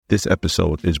This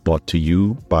episode is brought to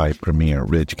you by Premier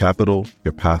Ridge Capital.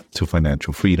 Your path to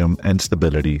financial freedom and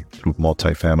stability through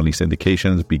multifamily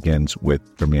syndications begins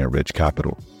with Premier Ridge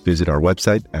Capital. Visit our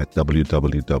website at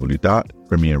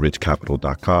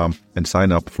www.premierridgecapital.com and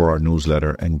sign up for our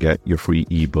newsletter and get your free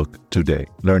ebook today.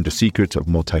 Learn the secrets of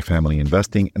multifamily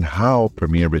investing and how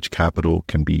Premier Ridge Capital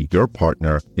can be your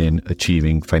partner in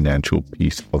achieving financial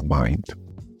peace of mind.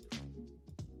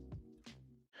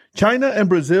 China and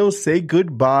Brazil say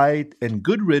goodbye and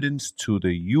good riddance to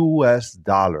the U.S.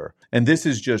 dollar. And this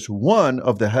is just one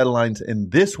of the headlines in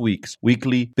this week's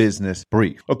weekly business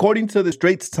brief. According to the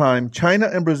Straits Times, China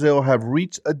and Brazil have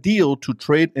reached a deal to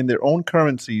trade in their own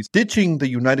currencies, ditching the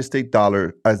United States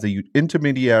dollar as the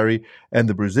intermediary, and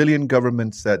the Brazilian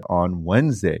government said on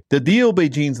Wednesday. The deal,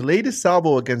 Beijing's latest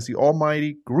salvo against the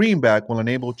almighty greenback, will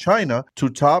enable China to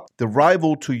top the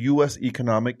rival to U.S.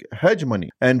 economic hegemony,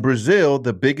 and Brazil,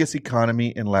 the biggest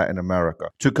economy in Latin America,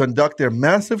 to conduct their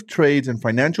massive trades and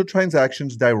financial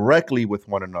transactions directly with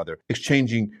one another,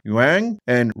 exchanging yuan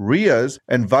and reais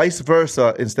and vice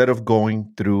versa instead of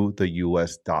going through the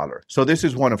U.S. dollar. So this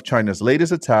is one of China's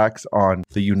latest attacks on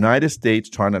the United States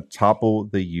trying to topple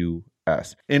the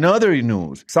U.S. In other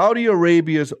news, Saudi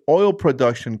Arabia's oil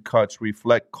production cuts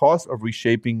reflect costs of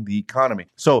reshaping the economy.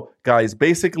 So, guys,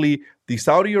 basically, the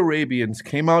Saudi Arabians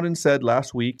came out and said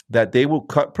last week that they will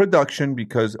cut production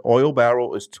because oil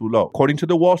barrel is too low. According to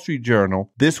the Wall Street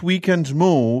Journal, this weekend's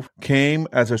move came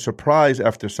as a surprise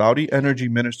after Saudi Energy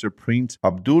Minister Prince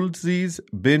Abdulaziz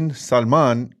bin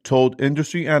Salman told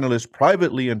industry analysts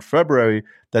privately in February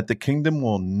that the kingdom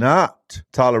will not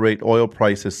tolerate oil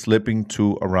prices slipping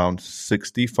to around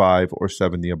 65 or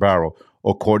 70 a barrel,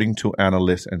 according to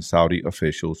analysts and Saudi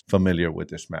officials familiar with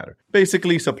this matter.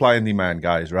 Basically, supply and demand,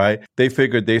 guys, right? They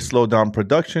figured they slow down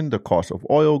production, the cost of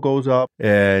oil goes up,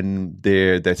 and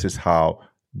this is how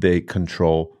they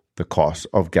control the cost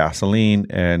of gasoline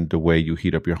and the way you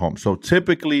heat up your home. So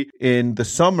typically in the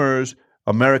summers,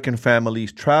 American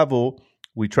families travel.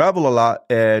 We travel a lot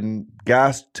and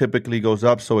gas typically goes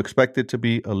up, so expect it to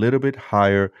be a little bit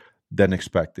higher than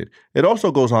expected. It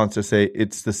also goes on to say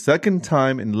it's the second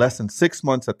time in less than 6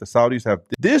 months that the Saudis have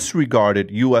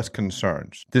disregarded U.S.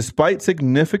 concerns. Despite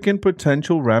significant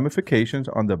potential ramifications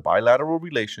on the bilateral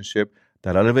relationship,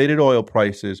 that elevated oil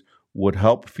prices would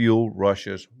help fuel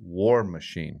Russia's war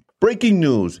machine. Breaking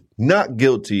news, not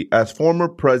guilty, as former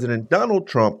President Donald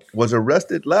Trump was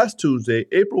arrested last Tuesday,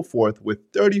 April 4th, with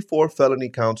 34 felony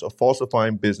counts of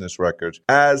falsifying business records,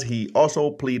 as he also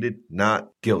pleaded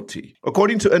not guilty.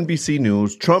 According to NBC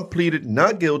News, Trump pleaded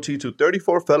not guilty to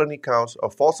 34 felony counts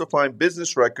of falsifying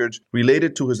business records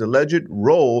related to his alleged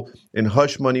role in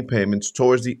hush money payments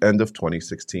towards the end of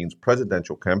 2016's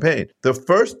presidential campaign. The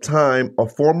first time a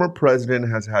former president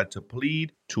has had to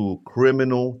plead to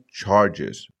criminal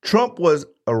charges. Trump was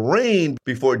arraigned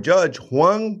before Judge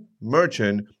Juan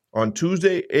Merchan on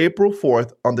Tuesday, April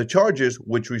 4th, on the charges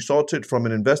which resulted from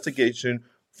an investigation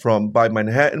by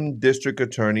Manhattan District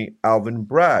Attorney Alvin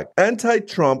Bragg.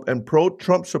 Anti-Trump and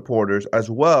pro-Trump supporters, as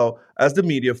well as the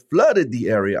media, flooded the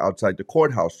area outside the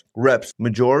courthouse. Reps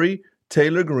Marjorie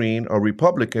Taylor Greene, a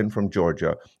Republican from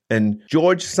Georgia, and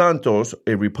George Santos,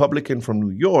 a Republican from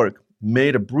New York,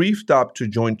 made a brief stop to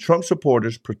join Trump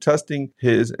supporters protesting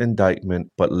his indictment,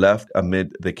 but left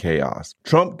amid the chaos.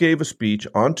 Trump gave a speech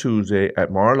on Tuesday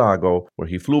at Mar-a-Lago, where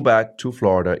he flew back to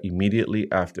Florida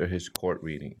immediately after his court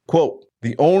reading. Quote,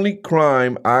 "The only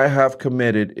crime I have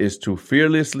committed is to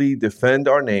fearlessly defend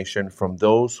our nation from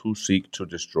those who seek to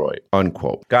destroy it."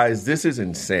 Unquote. Guys, this is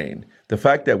insane. The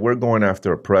fact that we're going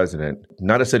after a president,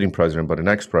 not a sitting president, but an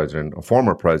ex-president, a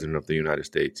former president of the United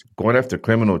States, going after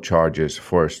criminal charges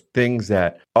for things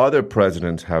that other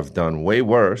presidents have done way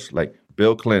worse, like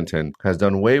Bill Clinton has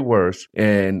done way worse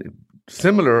and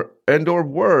similar and or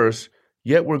worse,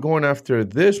 yet we're going after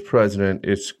this president.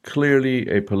 It's clearly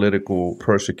a political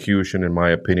persecution, in my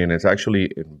opinion. It's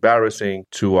actually embarrassing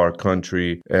to our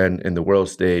country and in the world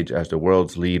stage as the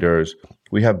world's leaders.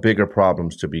 We have bigger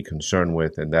problems to be concerned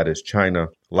with, and that is China.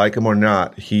 Like him or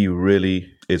not, he really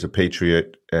is a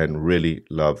patriot and really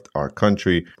loved our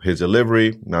country. His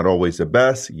delivery, not always the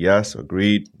best. Yes,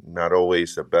 agreed. Not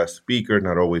always the best speaker,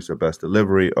 not always the best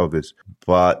delivery of his.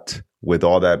 But with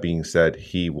all that being said,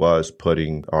 he was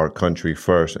putting our country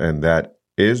first, and that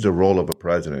is the role of a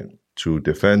president, to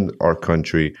defend our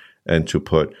country and to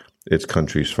put its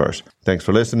countries first. Thanks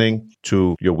for listening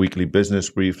to your weekly business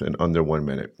brief in under 1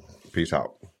 minute. Peace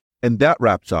out. And that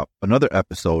wraps up another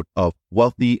episode of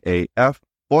Wealthy AF,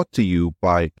 brought to you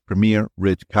by Premier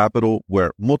Ridge Capital,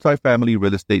 where multifamily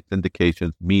real estate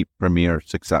syndications meet premier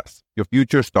success. Your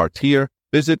future starts here.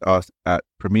 Visit us at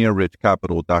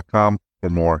premierridgecapital.com for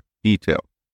more detail.